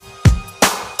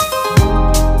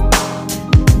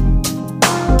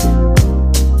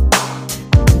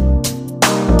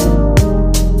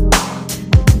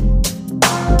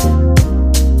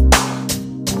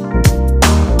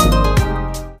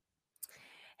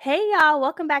Hey y'all,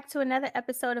 welcome back to another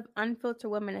episode of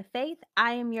Unfiltered Women of Faith.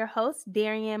 I am your host,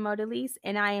 Darian Modalise,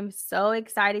 and I am so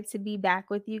excited to be back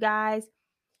with you guys.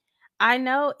 I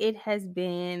know it has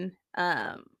been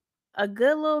a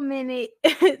good little minute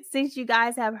since you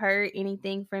guys have heard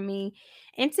anything from me.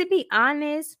 And to be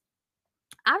honest,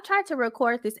 I've tried to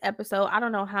record this episode, I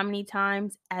don't know how many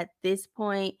times at this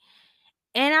point,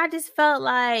 and I just felt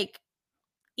like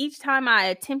each time I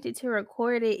attempted to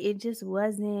record it, it just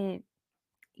wasn't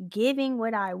giving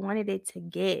what I wanted it to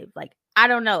give. Like, I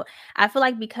don't know. I feel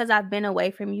like because I've been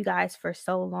away from you guys for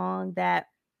so long that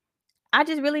I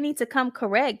just really need to come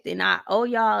correct, and I owe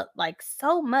y'all like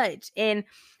so much. And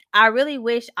I really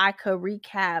wish I could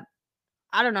recap.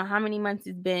 I don't know how many months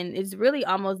it's been. It's really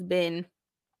almost been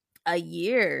a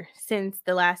year since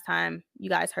the last time you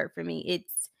guys heard from me.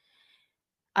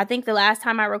 I think the last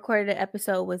time I recorded an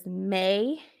episode was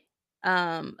May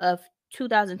of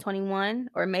 2021,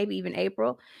 or maybe even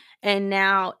April, and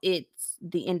now it's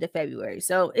the end of February.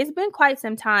 So it's been quite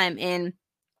some time, and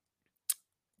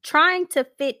trying to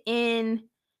fit in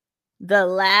the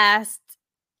last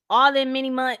all the many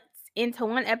months into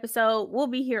one episode, we'll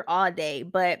be here all day.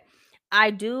 But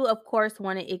I do, of course,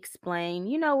 want to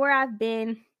explain, where I've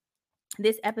been.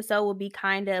 This episode will be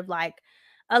kind of like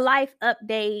a life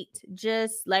update,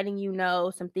 just letting you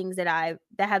know some things that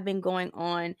have been going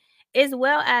on, as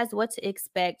well as what to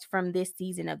expect from this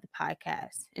season of the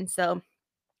podcast. And so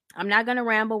I'm not going to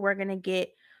ramble. We're going to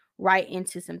get right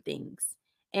into some things.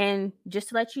 And just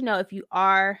to let you know, if you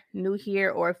are new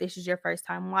here or if this is your first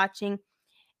time watching,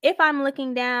 if I'm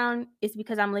looking down, it's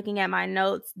because I'm looking at my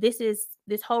notes.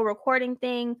 This whole recording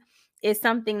thing is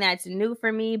something that's new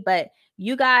for me, but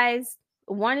you guys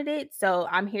wanted it, so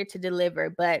I'm here to deliver.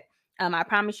 But I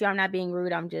promise you I'm not being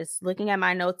rude. I'm just looking at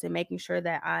my notes and making sure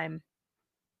that I'm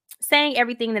saying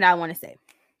everything that I want to say.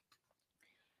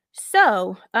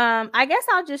 So I guess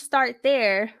I'll just start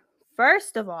there.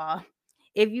 First of all,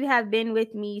 if you have been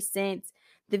with me since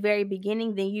the very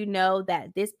beginning, then you know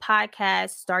that this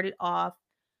podcast started off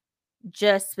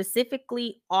just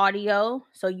specifically audio.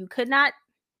 So you could not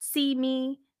see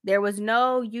me. There was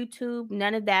no YouTube,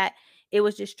 none of that. It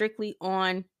was just strictly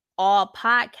on all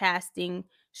podcasting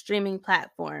streaming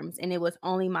platforms, and it was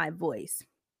only my voice.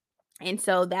 And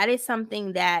so that is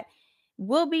something that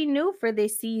will be new for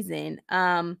this season.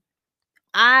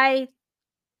 I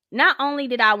Not only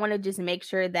did I want to just make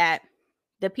sure that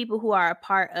the people who are a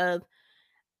part of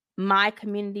my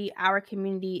community, our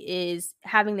community, is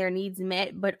having their needs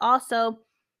met, but also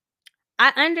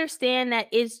I understand that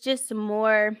it's just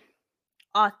more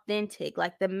authentic.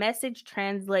 Like, the message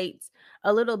translates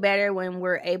a little better when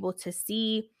we're able to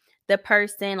see the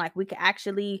person. Like, we can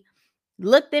actually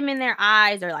look them in their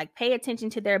eyes, or like pay attention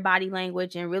to their body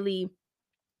language and really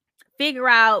figure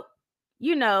out,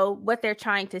 what they're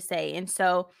trying to say. And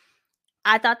so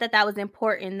I thought that that was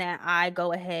important that I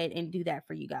go ahead and do that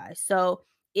for you guys. So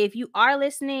if you are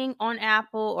listening on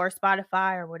Apple or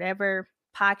Spotify or whatever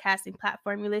podcasting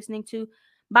platform you're listening to,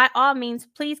 by all means,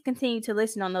 please continue to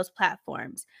listen on those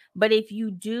platforms. But if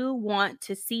you do want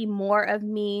to see more of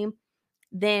me,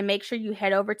 then make sure you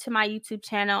head over to my YouTube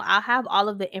channel. I'll have all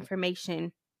of the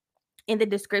information in the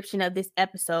description of this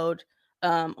episode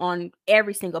on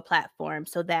every single platform,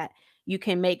 so that you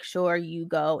can make sure you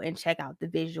go and check out the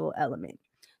visual element.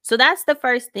 So that's the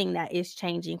first thing that is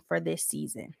changing for this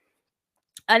season.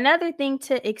 Another thing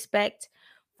to expect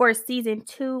for season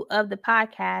 2 of the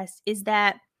podcast is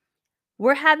that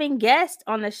we're having guests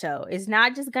on the show. It's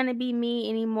not just going to be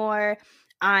me anymore.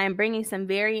 I'm bringing some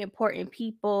very important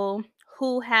people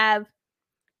who have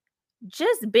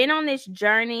just been on this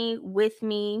journey with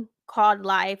me called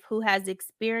life, who has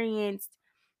experienced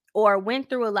or went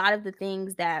through a lot of the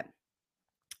things that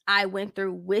I went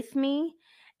through with me.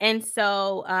 And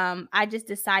so I just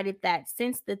decided that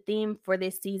since the theme for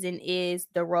this season is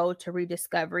the road to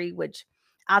rediscovery, which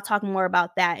I'll talk more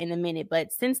about that in a minute,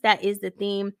 but since that is the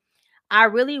theme, I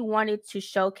really wanted to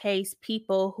showcase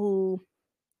people who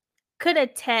could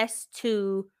attest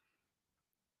to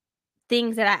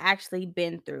things that I actually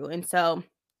been through. And so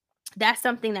that's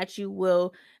something that you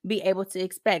will be able to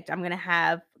expect. I'm going to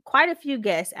have quite a few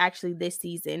guests actually this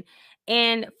season.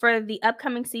 And for the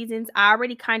upcoming seasons, I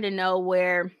already kind of know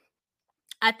where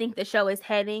I think the show is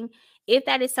heading. If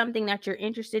that is something that you're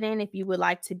interested in, if you would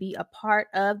like to be a part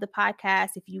of the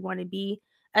podcast, if you want to be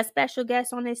a special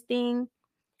guest on this thing,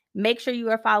 make sure you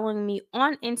are following me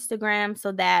on Instagram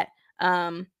so that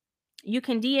you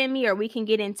can DM me, or we can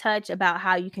get in touch about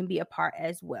how you can be a part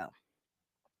as well.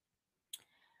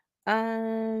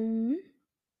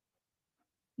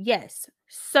 Yes.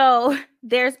 So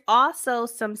there's also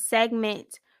some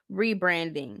segment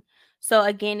rebranding. So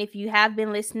again, if you have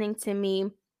been listening to me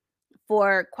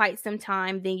for quite some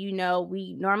time, then you know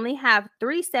we normally have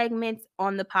 3 segments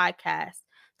on the podcast.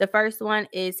 The first one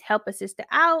is Help a Sister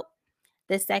Out.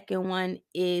 The second one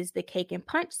is the Cake and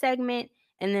Punch segment.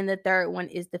 And then the third one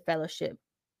is the Fellowship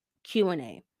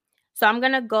Q&A. So I'm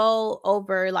going to go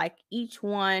over like each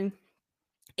one,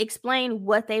 explain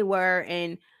what they were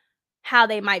and how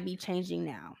they might be changing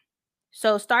now.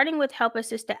 So starting with Help a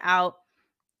Sister Out,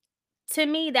 to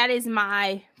me, that is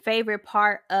my favorite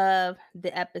part of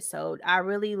the episode. I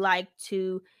really like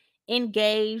to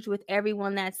engage with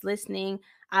everyone that's listening.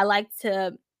 I like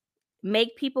to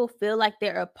make people feel like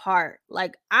they're a part.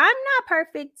 Like, I'm not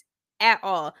perfect at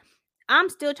all. I'm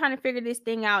still trying to figure this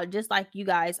thing out just like you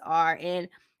guys are. And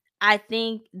I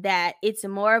think that it's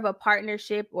more of a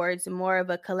partnership or it's more of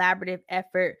a collaborative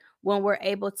effort when we're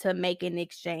able to make an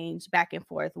exchange back and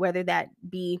forth, whether that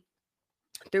be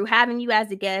through having you as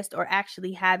a guest or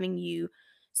actually having you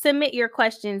submit your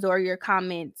questions or your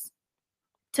comments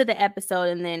to the episode,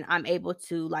 and then I'm able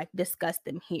to like discuss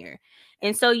them here.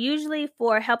 And so usually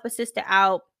for Help a Sister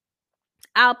Out,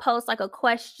 I'll post like a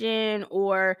question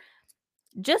or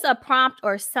just a prompt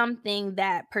or something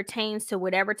that pertains to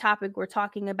whatever topic we're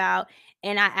talking about.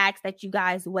 And I ask that you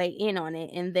guys weigh in on it.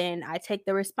 And then I take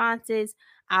the responses,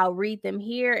 I'll read them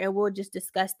here, and we'll just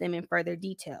discuss them in further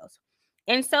details.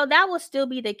 And so that will still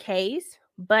be the case,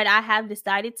 but I have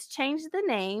decided to change the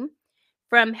name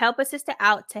from Help a Sister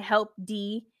Out to Help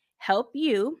D, Help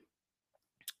You.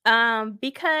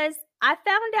 Because I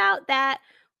found out that,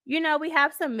 we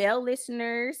have some male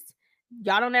listeners.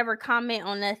 Y'all don't ever comment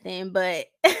on nothing, but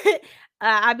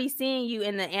I be seeing you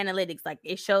in the analytics. Like,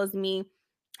 it shows me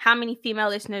how many female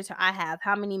listeners I have,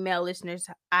 how many male listeners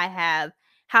I have,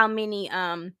 how many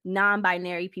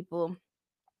non-binary people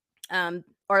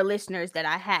or listeners that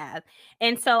I have.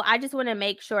 And so I just want to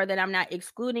make sure that I'm not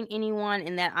excluding anyone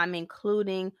and that I'm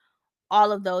including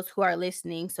all of those who are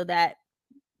listening so that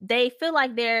they feel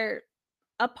like they're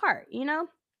apart.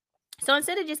 So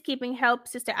instead of just keeping Help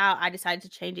Sister Out, I decided to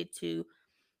change it to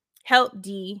Help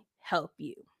D, Help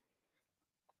You.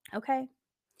 Okay.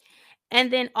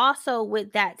 And then also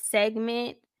with that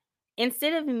segment,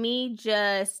 instead of me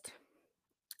just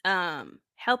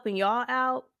helping y'all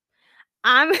out,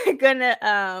 I'm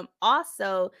gonna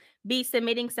also be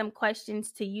submitting some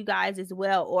questions to you guys as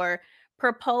well, or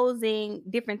proposing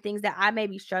different things that I may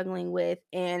be struggling with.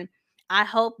 And I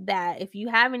hope that if you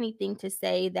have anything to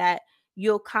say, that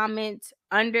you'll comment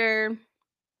under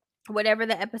whatever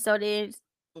the episode is,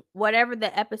 whether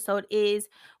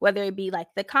it be like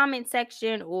the comment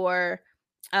section or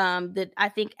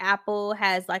I think Apple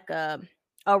has like a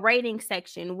rating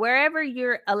section. Wherever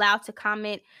you're allowed to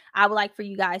comment, I would like for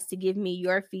you guys to give me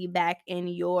your feedback and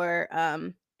your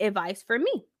advice for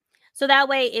me. So that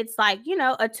way it's like,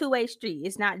 a two-way street.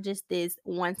 It's not just this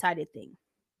one-sided thing.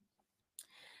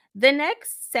 The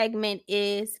next segment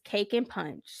is Cake and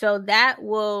Punch. So that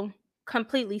will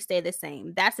completely stay the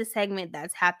same. That's a segment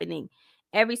that's happening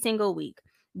every single week.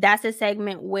 That's a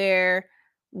segment where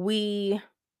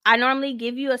I normally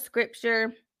give you a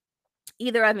scripture,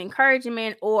 either of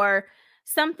encouragement or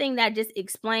something that just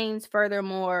explains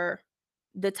furthermore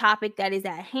the topic that is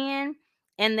at hand.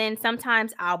 And then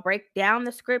sometimes I'll break down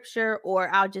the scripture or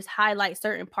I'll just highlight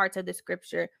certain parts of the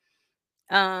scripture.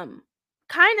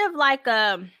 Kind of like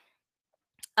a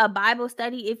Bible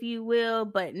study, if you will,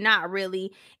 but not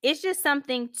really. It's just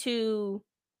something to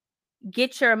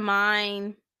get your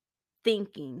mind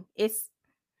thinking.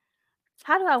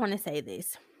 How do I want to say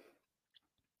this?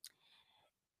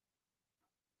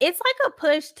 It's like a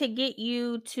push to get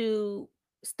you to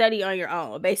study on your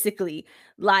own, basically.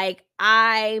 Like,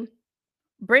 I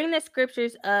bring the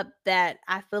scriptures up that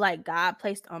I feel like God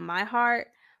placed on my heart,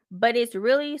 but it's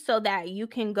really so that you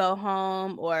can go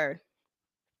home or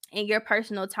in your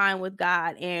personal time with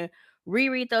God and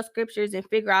reread those scriptures and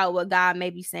figure out what God may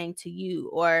be saying to you.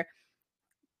 Or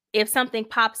if something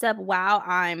pops up while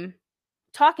I'm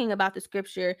talking about the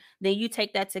scripture, then you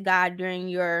take that to God during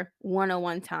your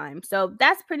one-on-one time. So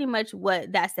that's pretty much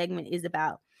what that segment is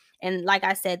about. And like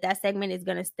I said, that segment is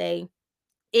going to stay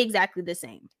exactly the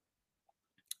same.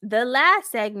 The last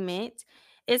segment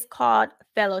is called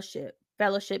Fellowship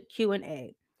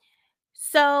Q&A.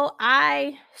 So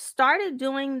I started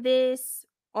doing this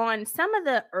on some of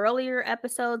the earlier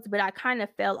episodes, but I kind of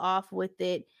fell off with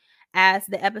it as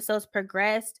the episodes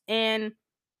progressed. And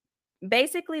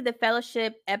basically the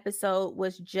fellowship episode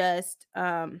was just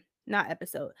not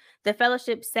episode. The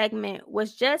fellowship segment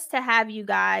was just to have you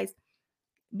guys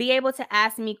be able to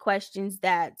ask me questions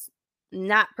that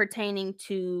not pertaining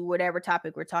to whatever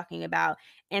topic we're talking about,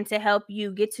 and to help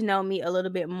you get to know me a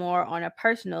little bit more on a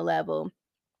personal level.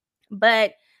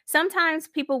 But sometimes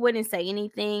people wouldn't say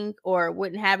anything or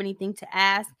wouldn't have anything to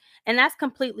ask, and that's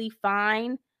completely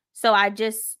fine. So I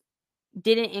just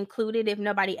didn't include it if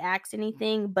nobody asked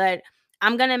anything, but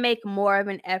I'm going to make more of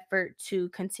an effort to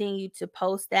continue to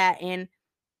post that and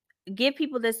give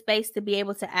people the space to be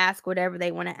able to ask whatever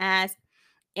they want to ask.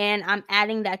 And I'm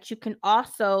adding that you can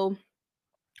also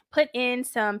put in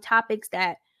some topics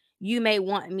that you may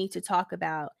want me to talk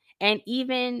about. And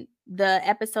even the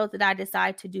episodes that I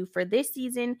decide to do for this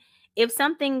season, if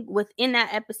something within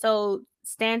that episode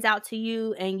stands out to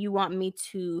you and you want me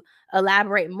to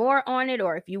elaborate more on it,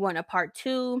 or if you want a part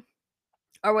two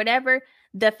or whatever,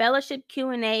 the fellowship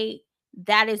Q&A,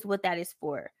 that is what that is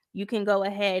for. You can go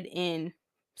ahead and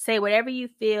say whatever you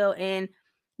feel, and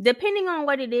depending on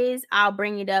what it is, I'll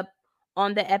bring it up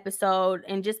on the episode,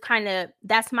 and just kind of,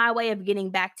 that's my way of getting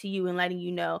back to you and letting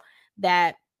you know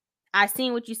that I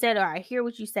seen what you said or I hear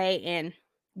what you say, and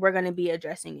we're going to be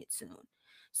addressing it soon.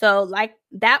 So like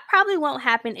that probably won't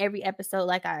happen every episode,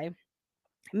 like I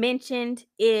mentioned.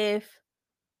 If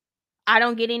I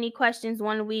don't get any questions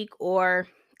one week, or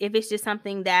if it's just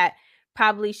something that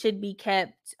probably should be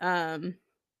kept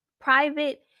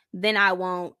private, then I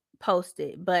won't post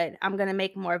it. But I'm going to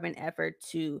make more of an effort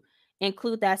to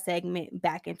include that segment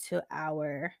back into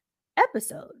our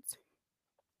episodes.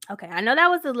 Okay, I know that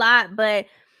was a lot, but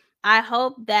I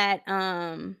hope that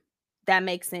that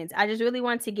makes sense. I just really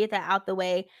want to get that out the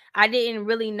way. I didn't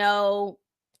really know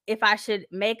if I should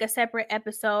make a separate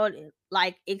episode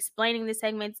like explaining the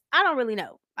segments. I don't really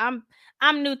know. I'm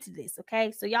new to this,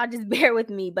 okay? So y'all just bear with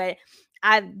me, but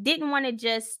I didn't want to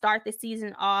just start the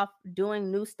season off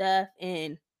doing new stuff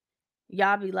and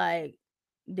y'all be like,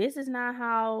 this is not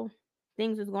how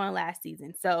things was going last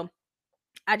season. So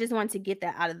I just wanted to get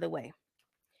that out of the way.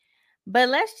 But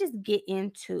let's just get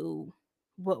into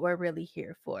what we're really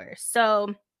here for.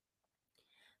 So,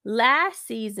 last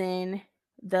season,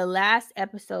 the last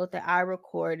episode that I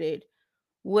recorded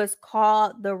was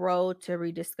called The Road to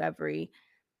Rediscovery.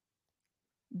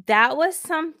 That was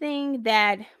something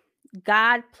that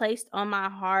God placed on my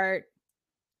heart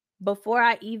before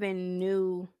I even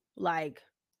knew like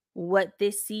what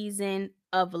this season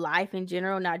of life in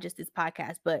general, not just this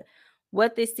podcast, but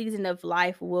what this season of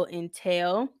life will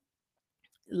entail.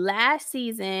 Last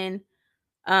season,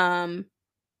 um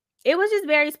it was just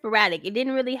very sporadic. It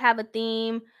didn't really have a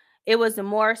theme. It was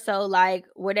more so like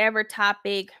whatever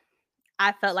topic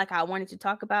I felt like I wanted to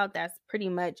talk about, that's pretty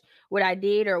much what I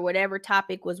did, or whatever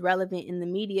topic was relevant in the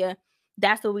media,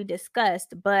 that's what we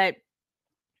discussed. But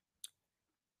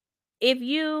if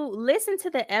you listen to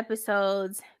the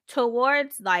episodes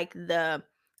towards like the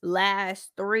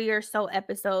last 3 or so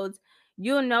episodes,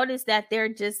 you'll notice that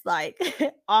they're just like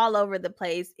all over the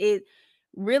place. It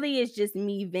really is just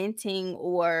me venting,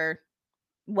 or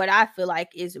what I feel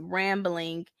like is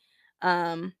rambling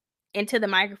um into the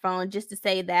microphone, just to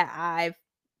say that I've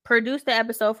produced the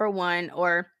episode, for one,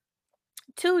 or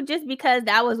two, just because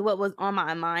that was what was on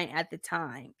my mind at the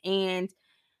time. And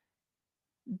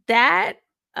that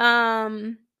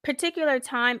particular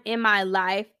time in my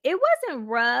life, it wasn't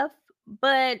rough,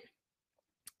 but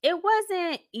it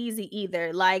wasn't easy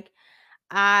either. Like,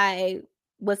 I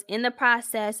was in the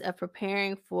process of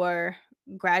preparing for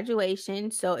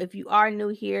graduation. So if you are new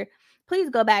here, please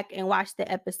go back and watch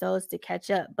the episodes to catch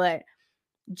up. But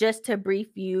just to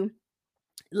brief you,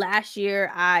 last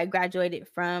year I graduated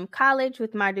from college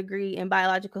with my degree in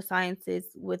biological sciences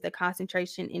with a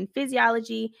concentration in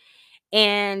physiology.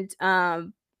 And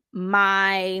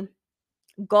my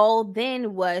goal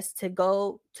then was to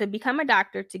go to become a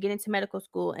doctor, to get into medical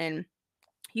school, and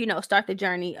start the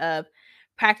journey of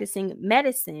practicing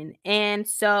medicine. And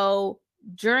so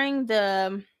during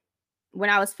the when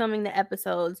I was filming the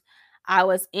episodes, I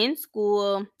was in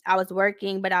school, I was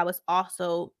working, but I was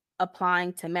also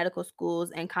applying to medical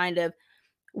schools and kind of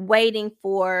waiting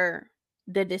for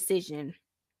the decision.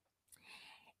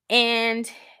 And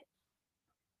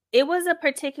it was a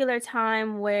particular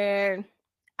time where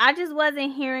I just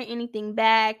wasn't hearing anything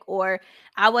back, or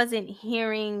I wasn't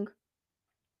hearing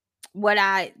what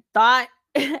I thought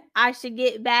I should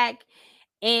get back.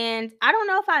 And I don't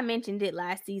know if I mentioned it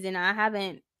last season. I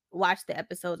haven't watched the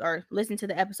episodes or listened to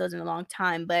the episodes in a long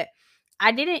time, but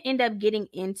I didn't end up getting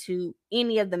into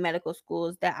any of the medical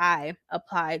schools that I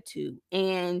applied to.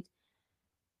 And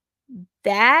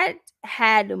that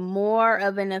had more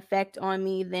of an effect on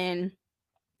me than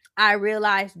I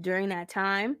realized during that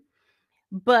time.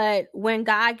 But when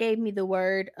God gave me the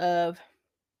word of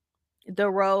the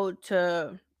road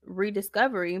to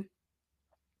rediscovery,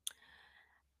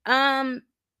 I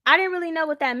didn't really know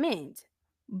what that meant,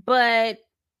 but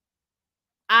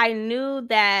I knew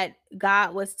that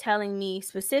God was telling me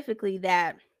specifically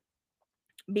that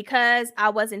because I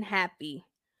wasn't happy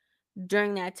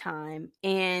during that time,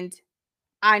 and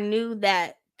I knew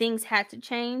that things had to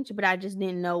change, but I just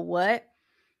didn't know what,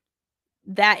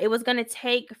 that it was going to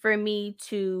take for me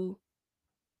to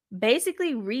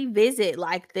basically revisit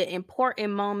like the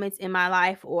important moments in my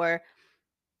life, or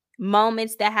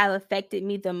moments that have affected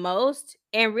me the most,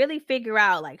 and really figure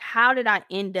out like, how did I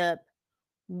end up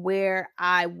where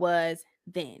I was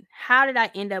then? How did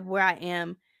I end up where I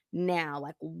am now?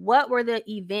 Like, what were the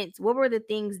events? What were the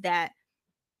things that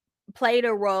played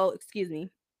a role, excuse me,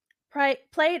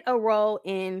 played a role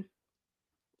in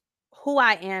who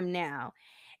I am now?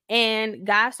 And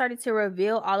God started to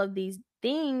reveal all of these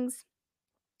things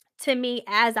to me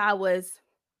as I was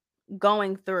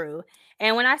going through.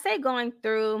 And when I say going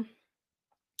through,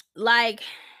 like,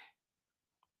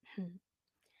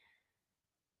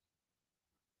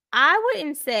 I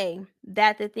wouldn't say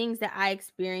that the things that I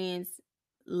experienced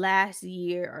last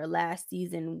year or last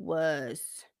season was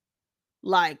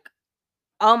like,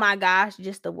 oh my gosh,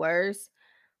 just the worst.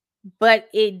 But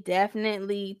it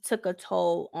definitely took a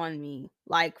toll on me.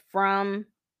 Like, from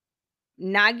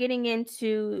not getting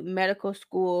into medical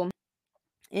school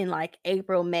in like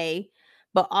April, May,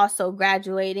 but also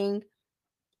graduating.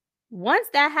 Once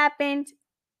that happened,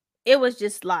 it was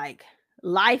just like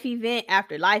life event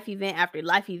after life event after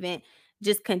life event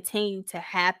just continued to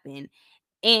happen.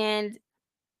 And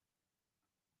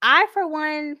I, for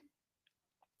one,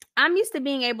 I'm used to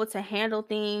being able to handle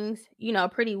things,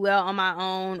 pretty well on my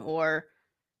own, or,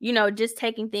 just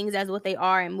taking things as what they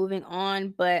are and moving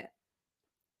on. But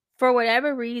for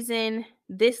whatever reason,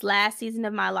 this last season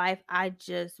of my life, I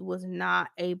just was not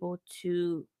able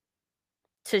to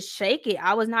shake it.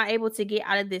 I was not able to get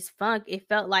out of this funk. It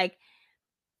felt like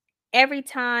every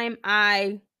time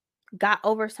I got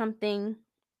over something,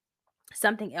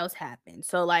 something else happened.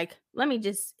 So, like, let me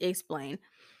just explain.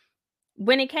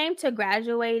 When it came to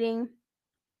graduating,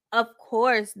 of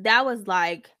course, that was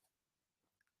like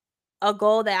a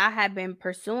goal that I had been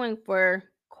pursuing for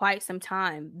quite some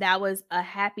time. That was a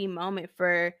happy moment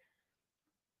for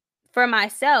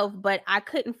myself, but I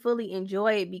couldn't fully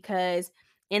enjoy it because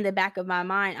in the back of my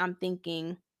mind, I'm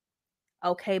thinking,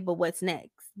 okay, but what's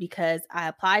next? Because I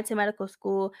applied to medical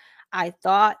school. I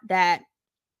thought that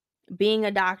being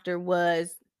a doctor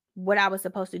was what I was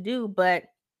supposed to do, but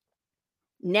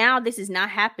now this is not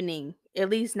happening, at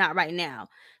least not right now.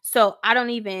 So I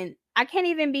can't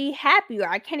even be happy, or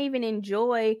I can't even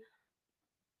enjoy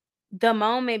the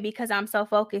moment because I'm so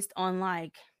focused on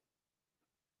like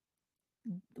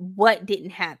what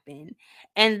didn't happen.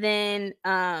 And then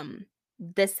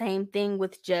the same thing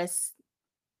with just,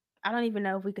 I don't even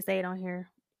know if we could say it on here.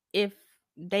 If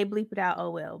they bleep it out, oh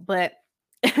well. But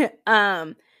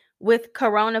um with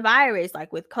coronavirus,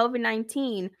 like with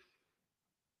COVID-19,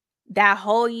 that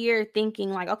whole year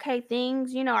thinking like, okay,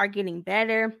 things, are getting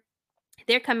better.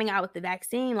 They're coming out with the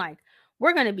vaccine, like,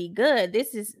 we're going to be good.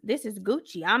 This is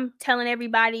Gucci. I'm telling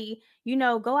everybody,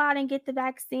 go out and get the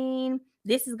vaccine.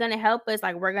 This is going to help us,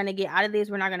 like, we're going to get out of this.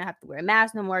 We're not going to have to wear a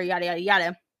mask no more, yada yada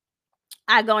yada.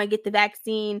 I go and get the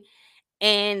vaccine,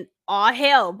 and all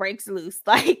hell breaks loose.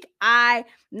 Like, I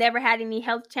never had any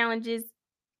health challenges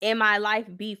in my life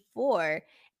before,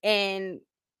 and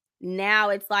now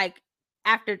it's like,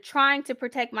 after trying to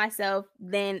protect myself,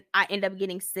 then I end up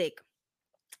getting sick.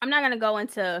 I'm not going to go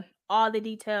into all the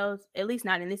details, at least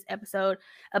not in this episode,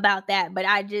 about that, but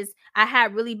I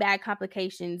had really bad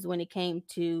complications when it came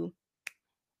to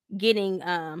getting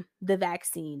the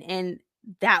vaccine, and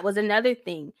that was another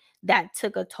thing that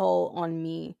took a toll on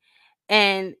me.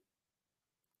 And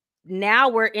now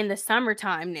we're in the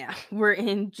summertime now. We're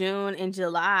in June and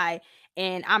July,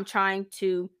 and I'm trying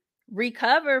to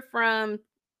recover from,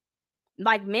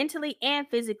 like, mentally and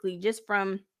physically, just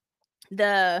from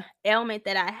the ailment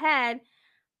that I had.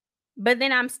 But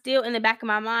then I'm still, in the back of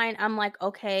my mind, I'm like,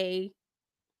 okay,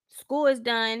 school is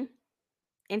done.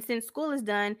 And since school is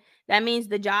done, that means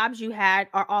the jobs you had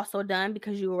are also done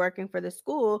because you were working for the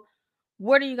school.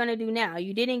 What are you going to do now?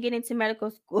 You didn't get into medical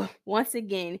school. Once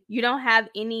again, you don't have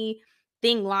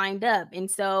anything lined up. And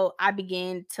so I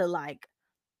began to like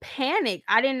panic.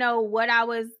 I didn't know what I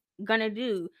was going to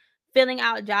do. Filling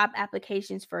out job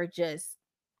applications for just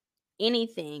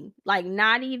anything, like,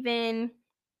 not even,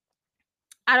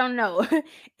 I don't know.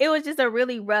 It was just a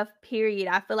really rough period.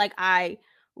 I feel like I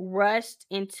rushed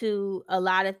into a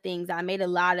lot of things. I made a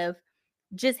lot of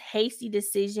just hasty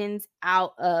decisions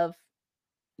out of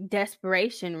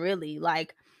desperation, really.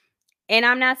 Like, and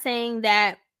I'm not saying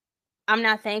that I'm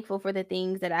not thankful for the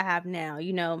things that I have now.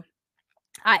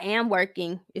 I am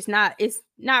working. It's not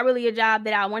really a job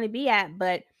that I want to be at,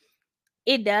 but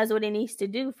it does what it needs to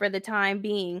do for the time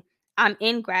being. I'm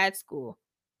in grad school,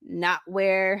 not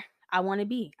where I want to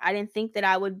be. I didn't think that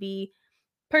I would be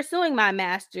pursuing my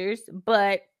master's,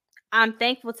 but I'm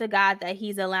thankful to God that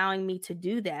He's allowing me to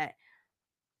do that.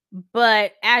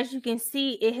 But as you can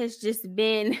see, it has just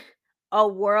been a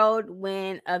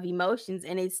whirlwind of emotions,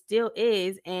 and it still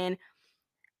is. And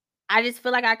I just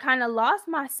feel like I kind of lost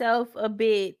myself a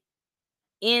bit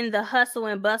in the hustle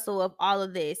and bustle of all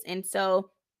of this. And so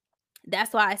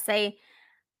that's why I say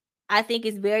I think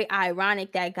it's very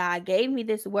ironic that God gave me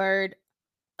this word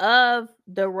of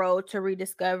the road to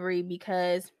rediscovery,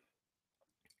 because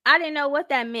I didn't know what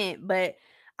that meant, but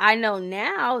I know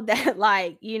now that,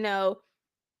 like,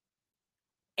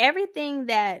 everything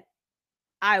that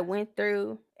I went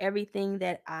through, everything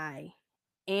that I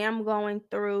am going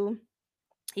through,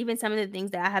 even some of the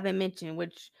things that I haven't mentioned,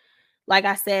 which, like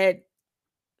I said,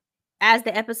 as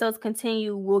the episodes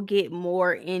continue, we'll get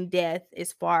more in depth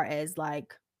as far as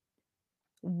like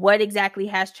what exactly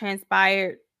has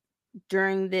transpired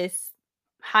during this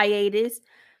hiatus.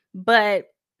 But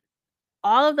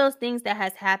all of those things that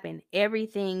has happened,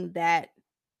 everything that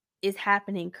is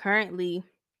happening currently,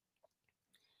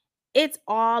 it's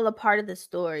all a part of the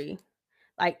story.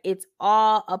 Like, it's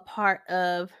all a part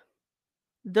of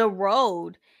the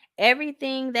road.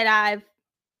 Everything that I've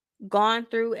gone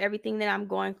through, everything that I'm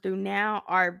going through now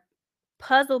are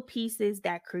puzzle pieces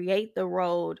that create the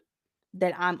road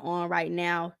that I'm on right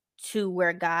now to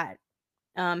where God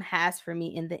has for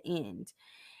me in the end.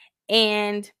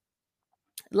 And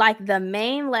like the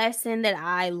main lesson that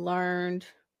I learned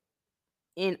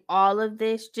in all of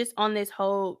this, just on this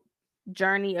whole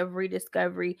journey of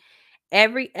rediscovery,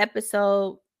 every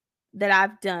episode that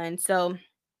I've done. So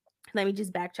let me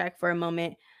just backtrack for a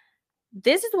moment.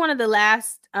 This is one of the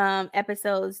last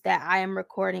episodes that I am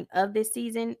recording of this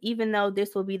season, even though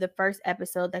this will be the first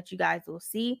episode that you guys will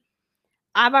see.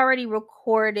 I've already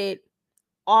recorded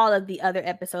all of the other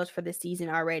episodes for the season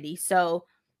already. So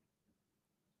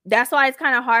that's why it's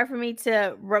kind of hard for me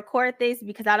to record this,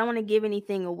 because I don't want to give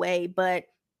anything away. But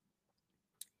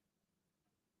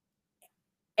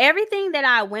everything that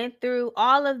I went through,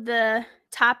 all of the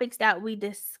topics that we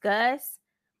discuss,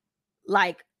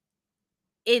 like,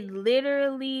 it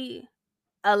literally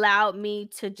allowed me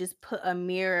to just put a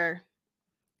mirror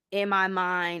in my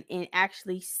mind and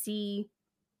actually see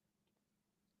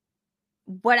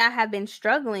what I have been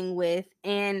struggling with.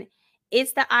 And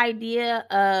it's the idea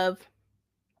of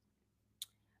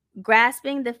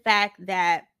grasping the fact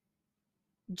that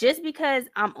just because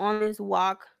I'm on this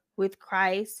walk with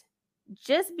Christ,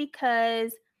 just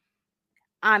because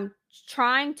I'm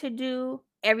trying to do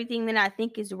everything that I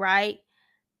think is right,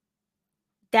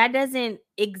 that doesn't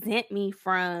exempt me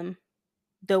from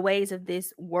the ways of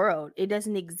this world. It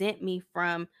doesn't exempt me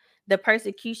from the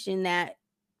persecution that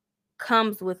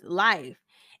comes with life.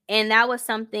 And that was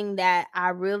something that I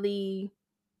really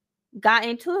got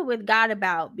into it with God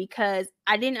about, because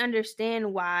I didn't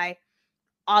understand why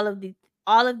all of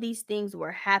these things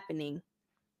were happening.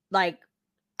 Like,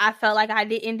 I felt like I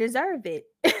didn't deserve it.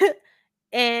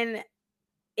 And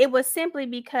it was simply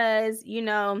because,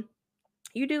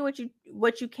 you do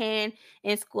what you can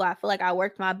in school. I feel like I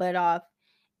worked my butt off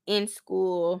in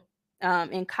school,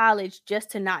 in college,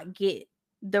 just to not get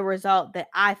the result that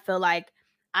I feel like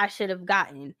I should have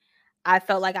gotten. I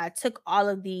felt like I took all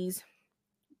of these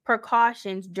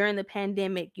precautions during the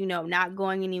pandemic, not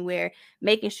going anywhere,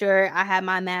 making sure I had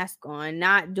my mask on,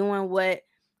 not doing what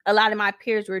a lot of my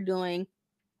peers were doing,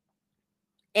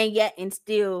 and yet and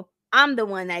still I'm the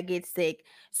one that gets sick.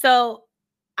 So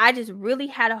I just really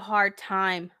had a hard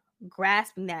time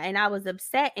grasping that, and I was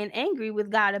upset and angry with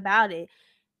God about it.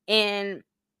 And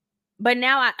but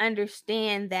now I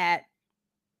understand that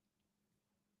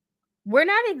we're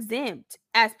not exempt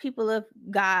as people of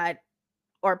God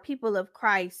or people of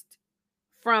Christ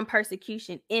from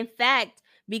persecution. In fact,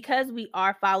 because we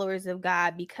are followers of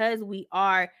God, because we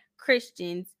are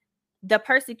Christians, the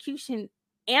persecution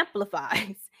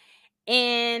amplifies.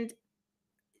 And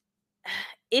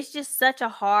it's just such a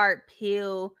hard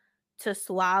pill to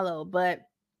swallow. But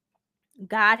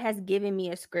God has given me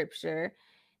a scripture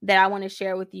that I want to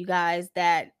share with you guys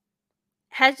that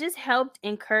has just helped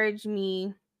encourage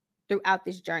me throughout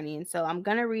this journey. And so I'm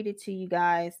going to read it to you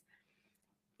guys.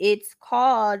 It's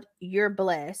called You're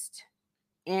Blessed,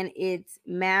 and it's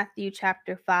Matthew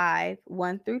chapter 5,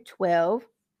 1 through 12.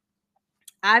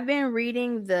 I've been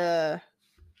reading the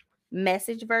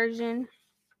Message version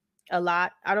a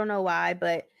lot. I don't know why,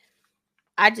 but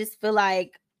I just feel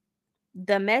like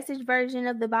the Message version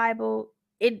of the Bible,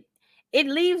 it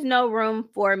leaves no room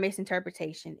for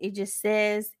misinterpretation. It just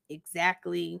says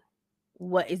exactly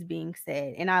what is being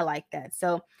said, and I like that.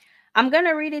 So I'm going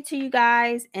to read it to you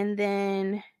guys, and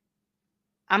then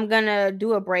I'm going to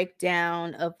do a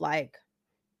breakdown of like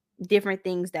different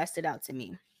things that stood out to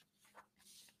me.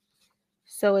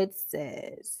 So it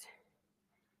says,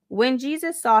 when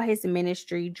Jesus saw his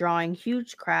ministry drawing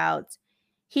huge crowds,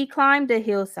 he climbed a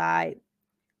hillside.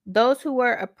 Those who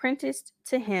were apprenticed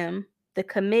to him, the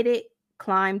committed,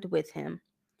 climbed with him.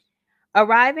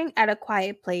 Arriving at a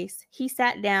quiet place, he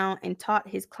sat down and taught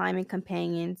his climbing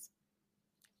companions.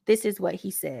 This is what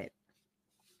he said.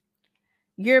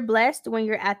 You're blessed when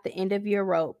you're at the end of your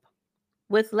rope.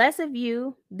 With less of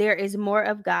you, there is more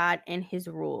of God and his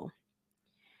rule.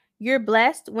 You're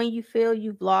blessed when you feel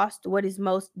you've lost what is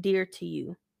most dear to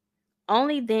you.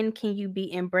 Only then can you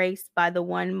be embraced by the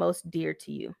one most dear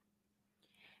to you.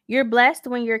 You're blessed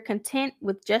when you're content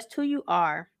with just who you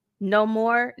are, no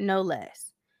more, no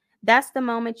less. That's the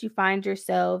moment you find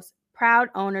yourselves proud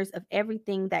owners of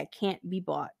everything that can't be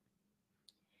bought.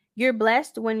 You're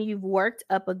blessed when you've worked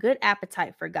up a good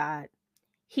appetite for God.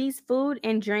 He's food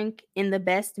and drink in the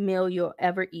best meal you'll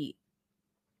ever eat.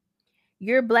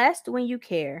 You're blessed when you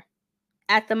care.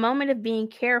 At the moment of being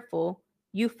careful,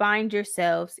 you find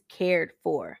yourselves cared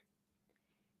for.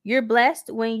 You're blessed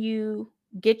when you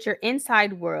get your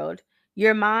inside world,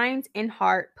 your mind and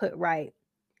heart put right.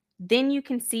 Then you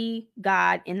can see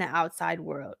God in the outside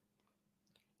world.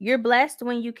 You're blessed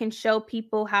when you can show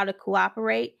people how to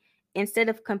cooperate instead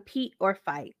of compete or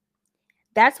fight.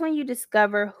 That's when you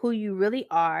discover who you really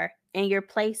are and your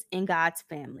place in God's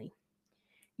family.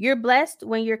 You're blessed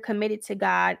when you're committed to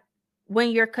God,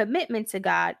 when your commitment to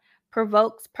God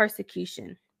provokes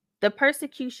persecution. The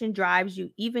persecution drives you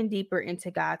even deeper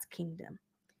into God's kingdom.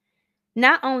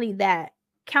 Not only that,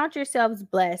 count yourselves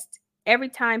blessed every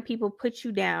time people put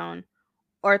you down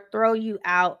or throw you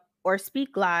out or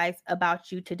speak lies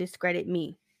about you to discredit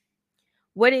me.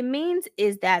 What it means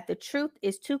is that the truth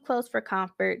is too close for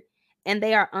comfort and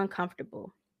they are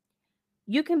uncomfortable.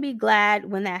 You can be glad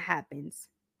when that happens.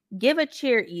 Give a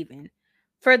cheer even,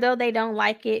 for though they don't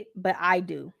like it, but I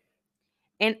do.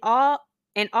 And all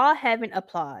heaven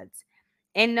applauds.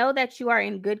 And know that you are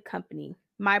in good company.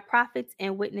 My prophets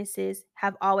and witnesses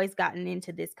have always gotten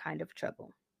into this kind of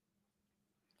trouble.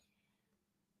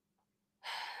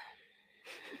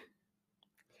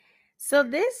 So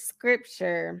this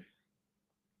scripture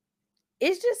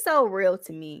is just so real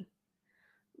to me.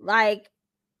 Like,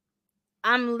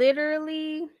 I'm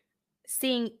literally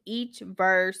seeing each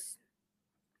verse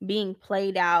being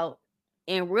played out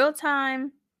in real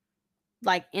time,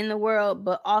 like in the world,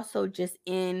 but also just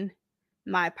in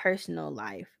my personal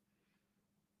life.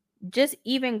 Just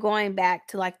even going back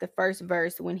to like the first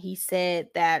verse when he said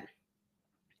that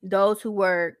those who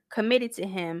were committed to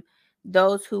him,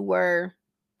 those who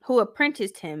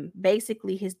apprenticed him,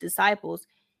 basically his disciples,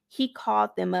 he called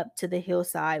them up to the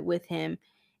hillside with him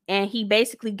and he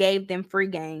basically gave them free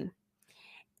game.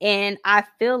 And I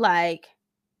feel like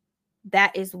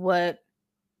that is what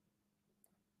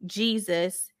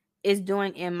Jesus is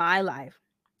doing in my life.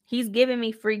 He's giving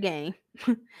me free game.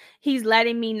 He's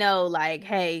letting me know, like,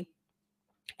 hey,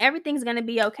 everything's going to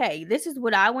be okay. This is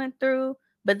what I went through,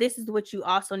 but this is what you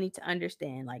also need to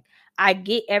understand. Like, I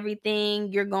get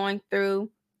everything you're going through,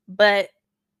 but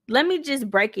let me just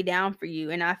break it down for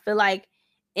you. And I feel like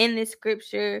in this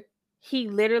scripture, he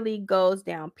literally goes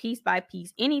down piece by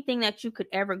piece. Anything that you could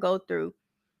ever go through,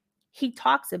 he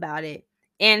talks about it.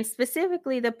 And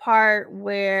specifically the part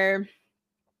where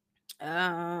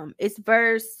it's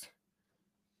verse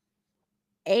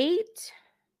 8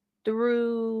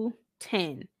 through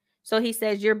 10. So he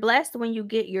says, you're blessed when you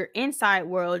get your inside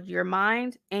world, your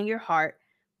mind and your heart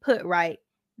put right.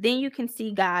 Then you can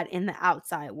see God in the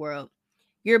outside world.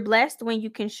 You're blessed when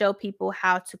you can show people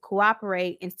how to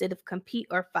cooperate instead of compete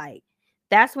or fight.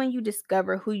 That's when you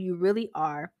discover who you really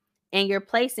are and your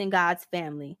place in God's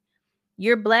family.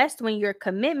 You're blessed when your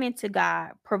commitment to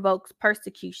God provokes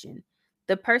persecution.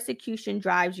 The persecution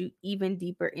drives you even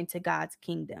deeper into God's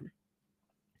kingdom.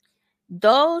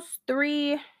 Those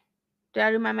three, did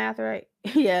I do my math right?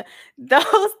 Yeah.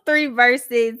 Those three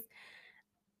verses,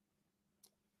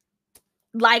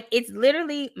 like, it's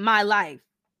literally my life.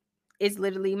 It's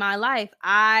literally my life.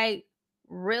 I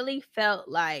really felt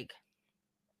like,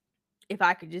 if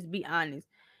I could just be honest,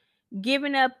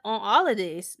 giving up on all of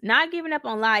this, not giving up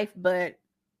on life, but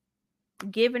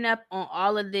giving up on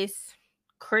all of this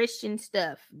Christian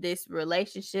stuff, this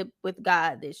relationship with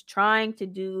God, this trying to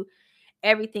do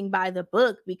everything by the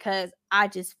book, because I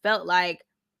just felt like,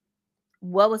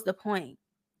 what was the point?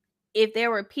 if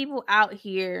there were people out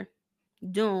here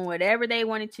doing whatever they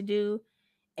wanted to do,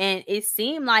 and it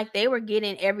seemed like they were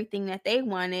getting everything that they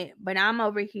wanted, but I'm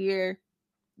over here,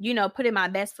 putting my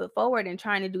best foot forward and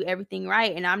trying to do everything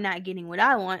right, and I'm not getting what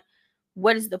I want,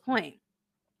 what is the point?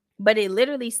 But it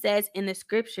literally says in the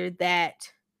scripture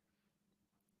that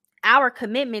our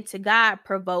commitment to God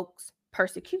provokes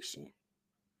persecution.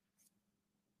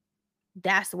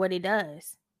 That's what it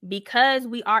does. Because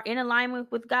we are in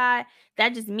alignment with God,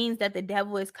 that just means that the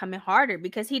devil is coming harder,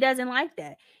 because he doesn't like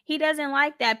that. He doesn't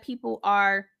like that people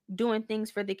are doing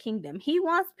things for the kingdom. He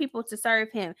wants people to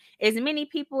serve him. As many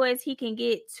people as he can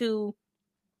get to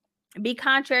be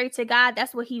contrary to God,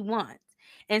 that's what he wants.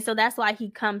 And so that's why he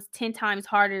comes 10 times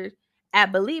harder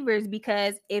at believers,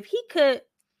 because if he could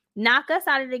knock us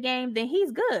out of the game, then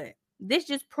he's good. This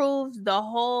just proves the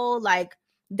whole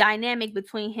dynamic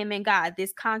between him and God,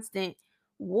 this constant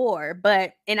war.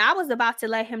 And I was about to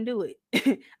let him do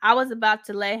it. I was about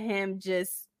to let him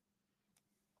just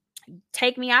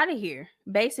take me out of here,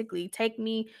 basically take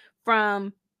me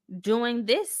from doing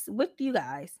this with you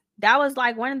guys. That was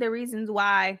one of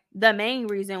the main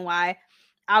reason why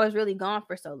I was really gone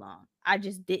for so long. I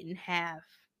just didn't have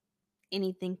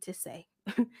anything to say.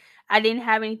 I didn't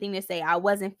have anything to say. I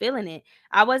wasn't feeling it.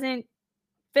 I wasn't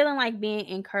feeling like being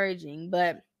encouraging.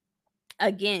 But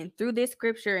again, through this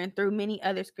scripture and through many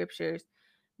other scriptures,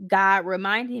 God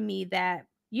reminded me that,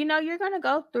 you're going to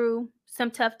go through some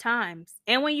tough times.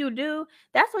 And when you do,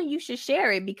 that's when you should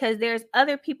share it, because there's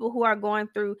other people who are going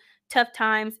through tough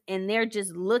times, and they're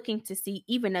just looking to see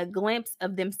even a glimpse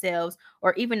of themselves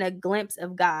or even a glimpse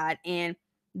of God. And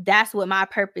that's what my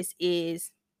purpose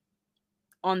is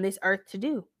on this earth to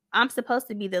do. I'm supposed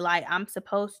to be the light. I'm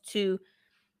supposed to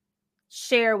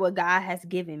share what God has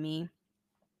given me.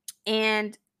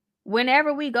 And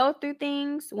whenever we go through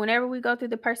things, whenever we go through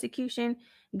the persecution,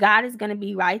 God is going to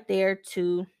be right there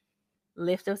to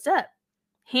lift us up.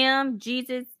 Him,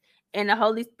 Jesus, and the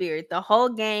Holy Spirit, the whole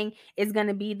gang is going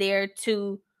to be there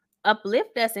to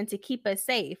uplift us and to keep us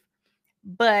safe.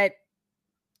 But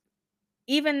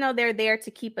even though they're there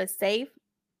to keep us safe,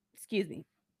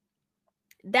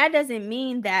 that doesn't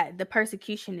mean that the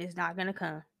persecution is not going to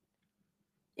come.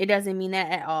 It doesn't mean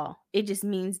that at all. It just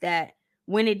means that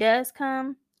when it does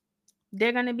come,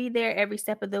 they're going to be there every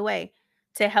step of the way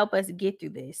to help us get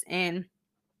through this. And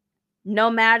no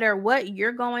matter what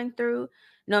you're going through,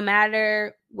 no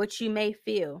matter what you may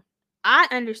feel, I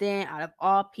understand out of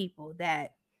all people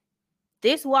that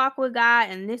this walk with God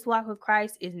and this walk with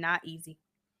Christ is not easy.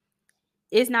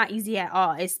 It's not easy at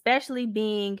all, especially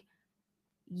being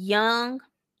young.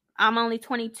 I'm only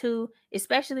 22,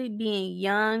 especially being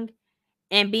young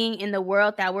and being in the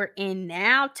world that we're in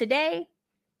now today.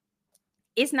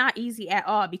 It's not easy at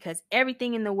all, because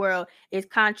everything in the world is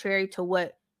contrary to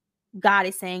what God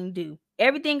is saying do.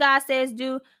 Everything God says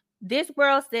do, this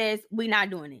world says we're not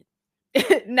doing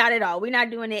it. Not at all. We're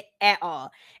not doing it at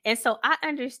all. And so I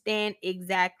understand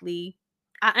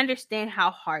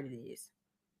how hard it is.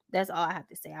 That's all I have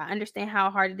to say. I understand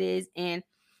how hard it is, and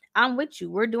I'm with you.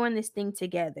 We're doing this thing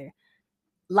together.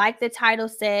 Like the title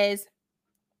says,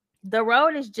 the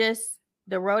road is just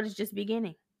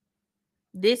beginning.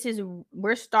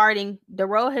 We're starting. The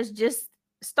road has just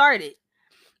started.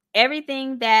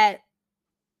 Everything that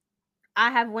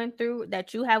I have went through,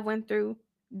 that you have went through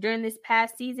during this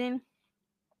past season,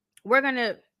 we're going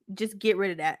to just get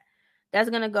rid of that. That's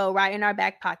going to go right in our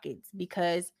back pockets,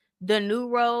 because the new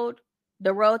road,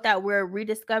 the road that we're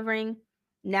rediscovering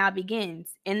now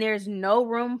begins. And there's no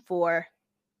room for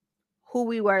who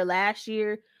we were last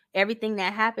year, everything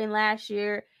that happened last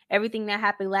year, everything that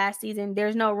happened last season.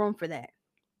 There's no room for that.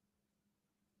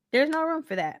 There's no room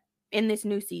for that in this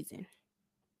new season.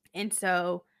 And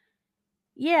so,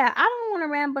 yeah, I don't want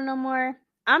to ramble no more.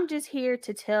 I'm just here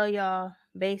to tell y'all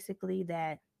basically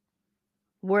that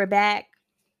we're back,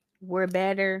 we're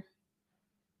better,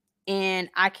 and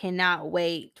I cannot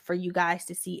wait for you guys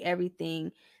to see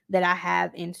everything that I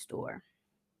have in store.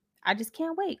 I just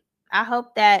can't wait. I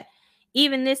hope that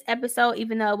even this episode,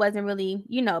 even though it wasn't really,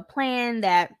 planned,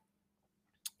 that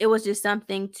it was just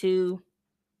something to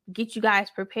get you guys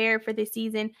prepared for this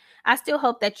season. I still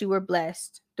hope that you were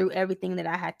blessed through everything that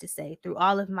I had to say, through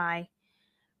all of my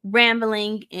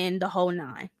rambling and the whole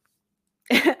nine.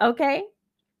 Okay?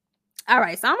 All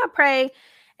right, so I'm going to pray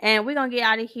and we're going to get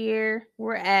out of here.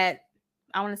 We're at,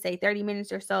 I want to say 30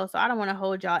 minutes or so I don't want to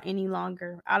hold y'all any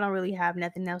longer. I don't really have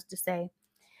nothing else to say.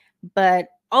 But,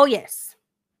 oh yes,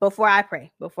 before I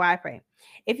pray,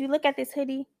 if you look at this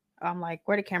hoodie, I'm like,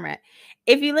 where the camera at?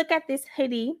 If you look at this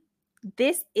hoodie,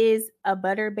 this is a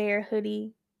Butter Bear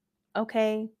hoodie,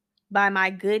 okay, by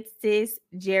my good sis,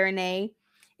 Jerene.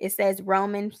 It says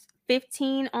Romans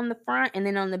 15 on the front, and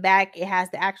then on the back, it has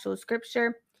the actual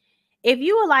scripture. If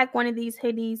you would like one of these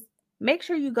hoodies, make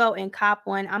sure you go and cop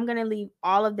one. I'm going to leave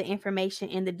all of the information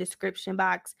in the description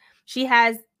box. She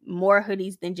has more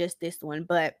hoodies than just this one,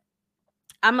 but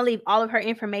I'm going to leave all of her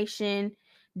information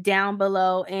down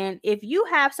below. And if you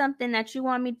have something that you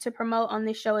want me to promote on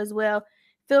this show as well,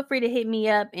 feel free to hit me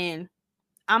up and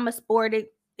I'm going to sport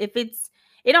it. It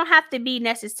don't have to be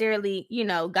necessarily,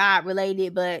 God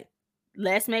related, but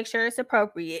let's make sure it's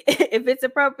appropriate. If it's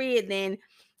appropriate, then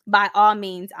by all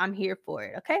means, I'm here for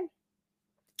it. Okay.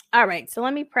 All right. So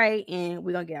let me pray and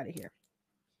we're going to get out of here.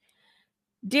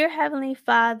 Dear Heavenly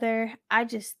Father, I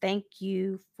just thank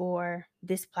you for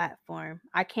this platform.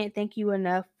 I can't thank you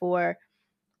enough for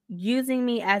using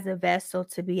me as a vessel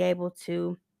to be able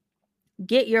to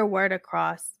get your word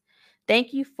across.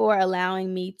 Thank you for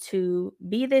allowing me to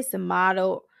be this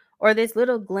model or this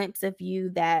little glimpse of you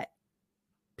that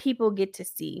people get to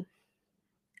see.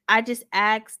 I just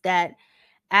ask that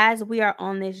as we are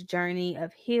on this journey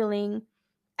of healing,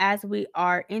 as we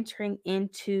are entering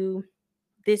into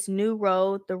this new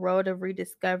road, the road of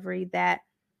rediscovery, that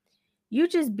you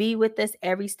just be with us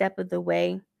every step of the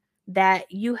way,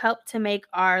 that you help to make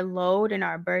our load and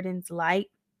our burdens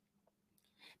light,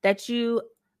 that you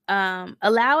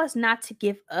allow us not to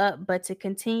give up, but to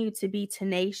continue to be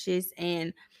tenacious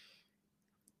and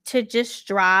to just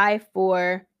strive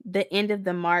for the end of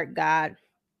the mark, God,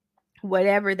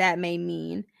 whatever that may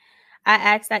mean. I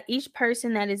ask that each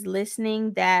person that is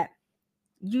listening, that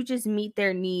you just meet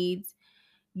their needs.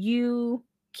 You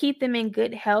keep them in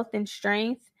good health and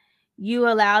strength. You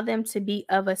allow them to be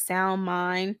of a sound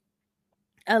mind.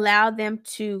 Allow them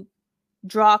to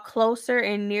draw closer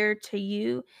and nearer to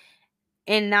you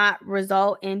and not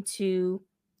result into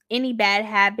any bad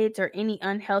habits or any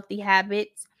unhealthy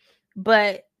habits,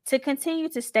 but to continue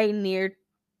to stay near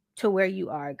to where you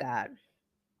are, God.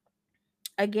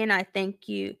 Again, I thank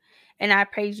you and I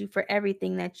praise you for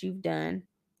everything that you've done.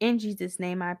 In Jesus'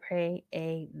 name I pray,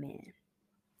 amen.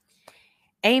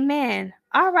 Amen.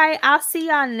 All right, I'll see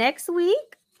y'all next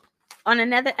week on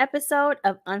another episode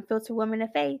of Unfiltered Women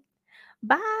of Faith.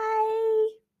 Bye.